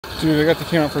Dude, I got the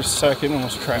camera for a second,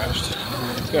 almost crashed.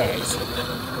 Guys.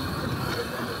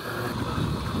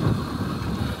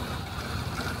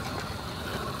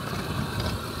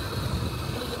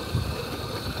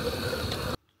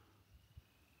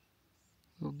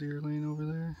 Little deer lane over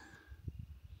there.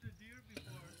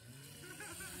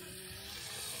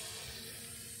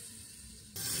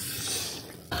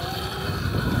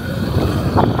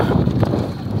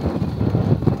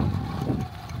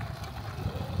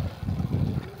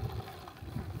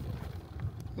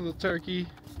 Little turkey.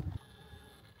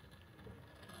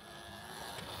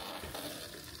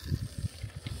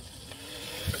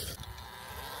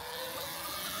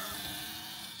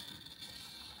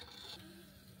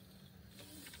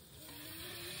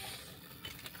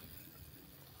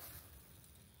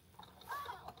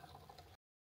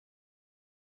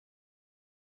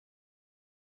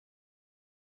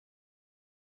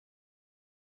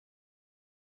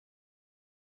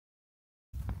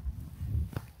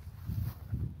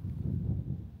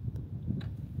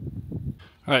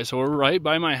 Alright, so we're right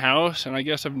by my house, and I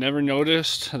guess I've never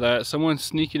noticed that someone's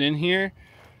sneaking in here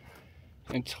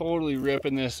and totally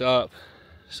ripping this up.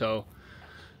 So,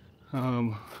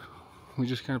 we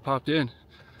just kind of popped in.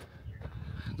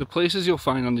 The places you'll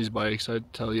find on these bikes,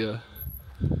 I'd tell you.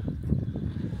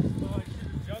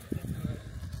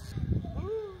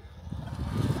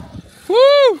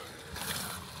 Woo!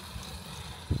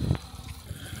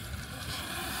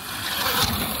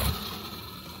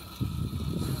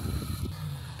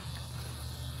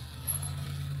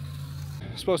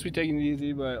 Supposed to be taking it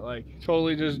easy, but like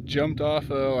totally just jumped off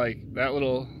of like that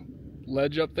little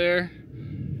ledge up there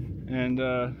and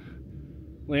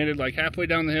landed like halfway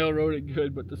down the hill, rode it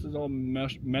good, but this is all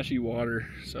meshy water,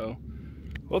 so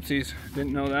whoopsies,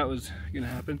 didn't know that was gonna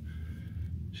happen.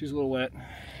 She's a little wet.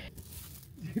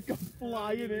 You come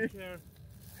flying in.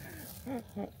 I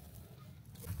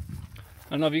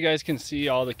don't know if you guys can see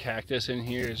all the cactus in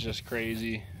here. It's just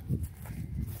crazy.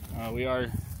 We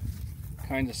are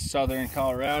kind of southern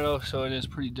Colorado, so it is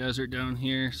pretty desert down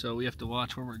here, so we have to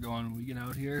watch where we're going when we get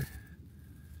out here.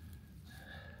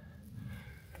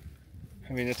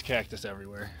 I mean, it's cactus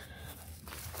everywhere.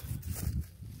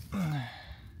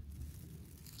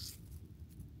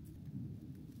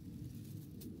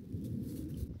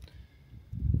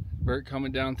 Bert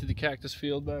coming down through the cactus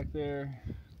field back there.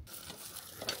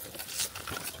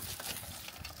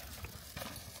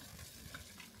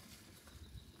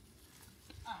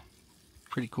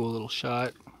 Pretty cool little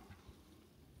shot.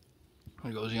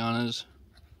 There goes Yana's.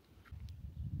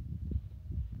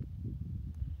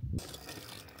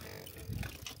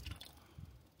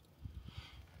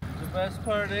 The best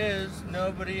part is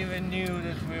nobody even knew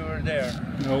that we were there.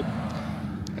 Nope.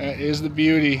 That is the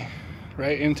beauty,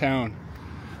 right in town.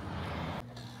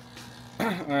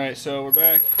 Alright, so we're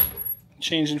back.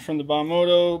 Changing from the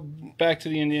MOTO back to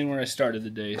the Indian where I started the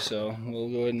day, so we'll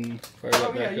go ahead and fire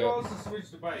that back up. You also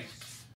switched the bikes.